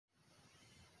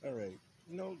All right.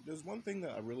 There's one thing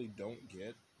that I really don't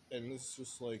get, and it's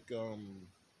just like,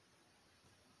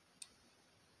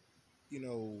 you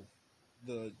know,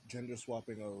 the gender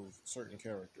swapping of certain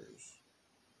characters.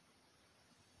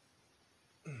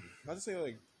 Not to say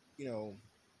like, you know,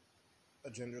 a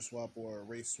gender swap or a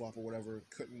race swap or whatever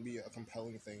couldn't be a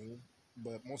compelling thing,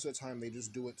 but most of the time they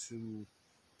just do it to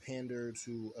pander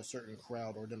to a certain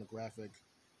crowd or demographic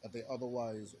that they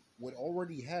otherwise would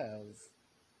already have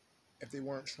if they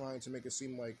weren't trying to make it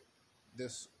seem like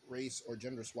this race or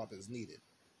gender swap is needed.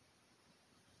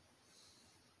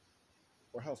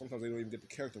 Or hell, sometimes they don't even get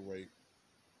the character right.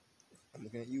 I'm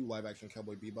looking at you, live action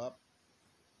Cowboy Bebop,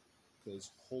 because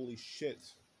holy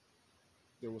shit,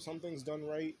 there were some things done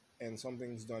right and some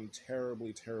things done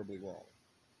terribly, terribly wrong.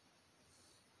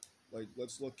 Like,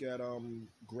 let's look at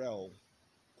Grell.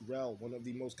 Grell, one of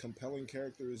the most compelling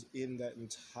characters in that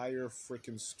entire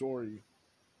freaking story,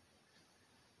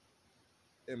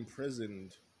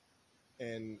 imprisoned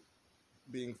and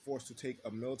being forced to take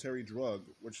a military drug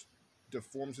which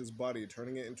deforms his body,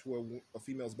 turning it into a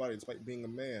female's body despite being a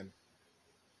man.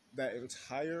 That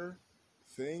entire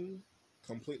thing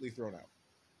completely thrown out.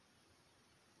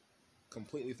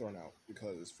 Completely thrown out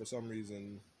because for some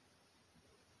reason,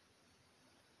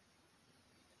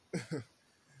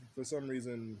 for some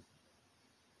reason,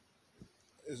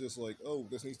 it's just like, oh,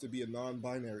 this needs to be a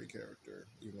non-binary character,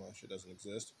 even though that shit doesn't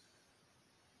exist.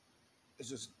 It's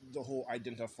just the whole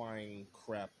identifying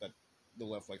crap that the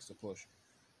left likes to push.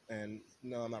 And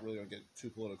no, I'm not really gonna get too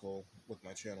political with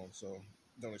my channel, so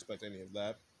don't expect any of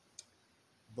that.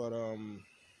 But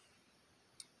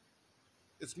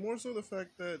it's more so the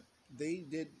fact that they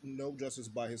did no justice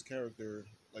by his character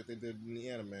like they did in the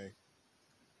anime.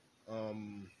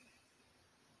 Um,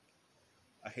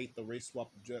 I hate the race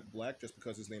swap Jet Black just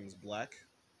because his name is Black.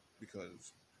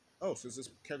 Because, oh, since this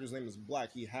character's name is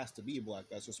Black, he has to be black.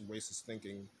 That's just racist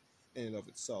thinking in and of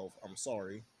itself. I'm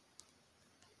sorry.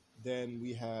 Then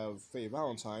we have Faye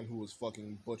Valentine, who was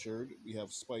fucking butchered. We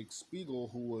have Spike Spiegel,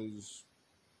 who was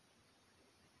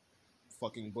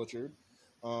fucking butchered.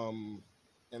 Um,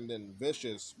 and then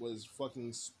Vicious was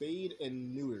fucking spayed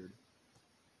and neutered.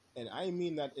 And I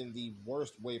mean that in the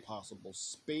worst way possible.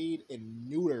 Spayed and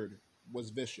neutered was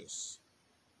Vicious.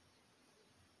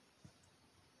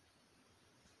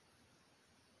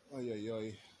 Ay, ay,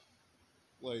 ay.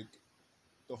 Like,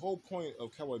 the whole point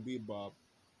of Cowboy Bebop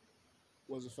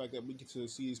was the fact that we get to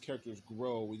see these characters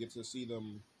grow. We get to see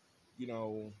them, you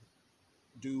know,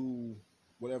 do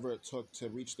whatever it took to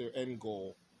reach their end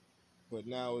goal. But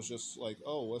now it's just like,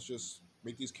 oh, let's just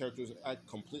make these characters act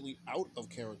completely out of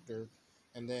character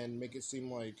and then make it seem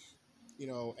like,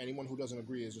 anyone who doesn't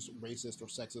agree is just racist or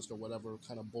sexist or whatever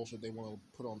kind of bullshit they want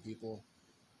to put on people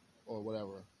or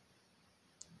whatever.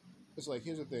 It's like,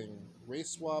 here's the thing,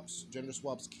 race swaps, gender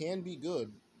swaps can be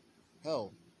good.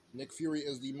 Hell, Nick Fury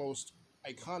is the most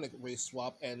iconic race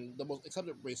swap and the most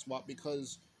accepted race swap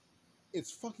because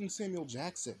it's fucking Samuel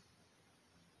Jackson.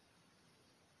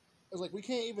 It's like we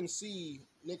can't even see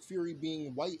Nick Fury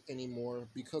being white anymore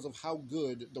because of how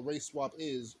good the race swap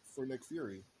is for Nick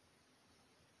Fury.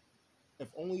 If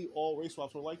only all race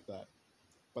swaps were like that.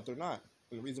 But they're not.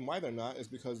 And the reason why they're not is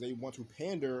because they want to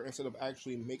pander instead of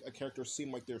actually make a character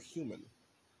seem like they're human.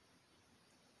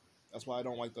 That's why I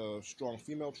don't like the strong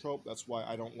female trope. That's why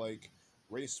I don't like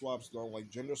race swaps, don't like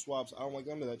gender swaps. I don't like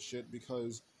none of that shit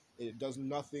because it does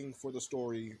nothing for the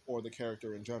story or the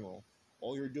character in general.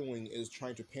 All you're doing is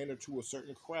trying to pander to a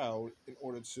certain crowd in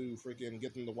order to freaking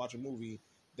get them to watch a movie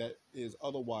that is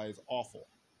otherwise awful.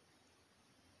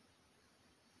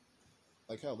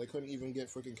 Like hell, they couldn't even get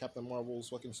freaking Captain Marvel's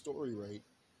fucking story right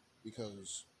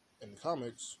because in the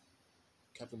comics,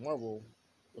 Captain Marvel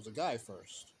was a guy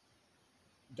first.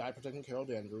 Died protecting Carol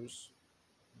Danvers,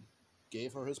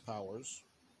 gave her his powers,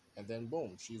 and then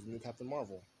boom, she's the new Captain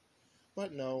Marvel.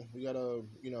 But no, we gotta,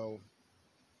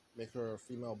 make her a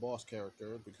female boss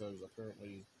character because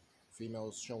apparently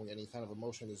females showing any kind of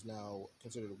emotion is now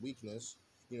considered a weakness.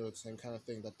 It's the same kind of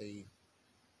thing that they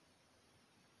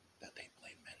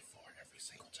blame men for every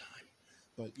single time.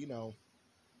 But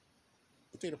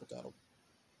potato potato.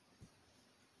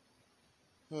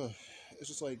 It's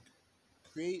just like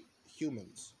create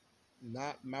humans,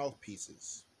 not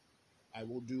mouthpieces. I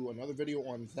will do another video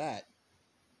on that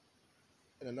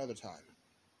in another time.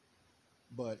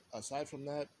 But aside from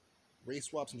that, race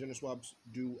swaps and gender swaps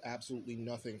do absolutely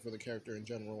nothing for the character in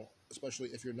general, especially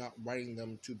if you're not writing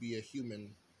them to be a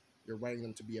human, you're writing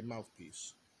them to be a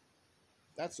mouthpiece.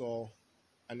 That's all.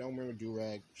 I know I'm wearing a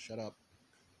do-rag, shut up,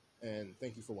 and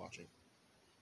thank you for watching.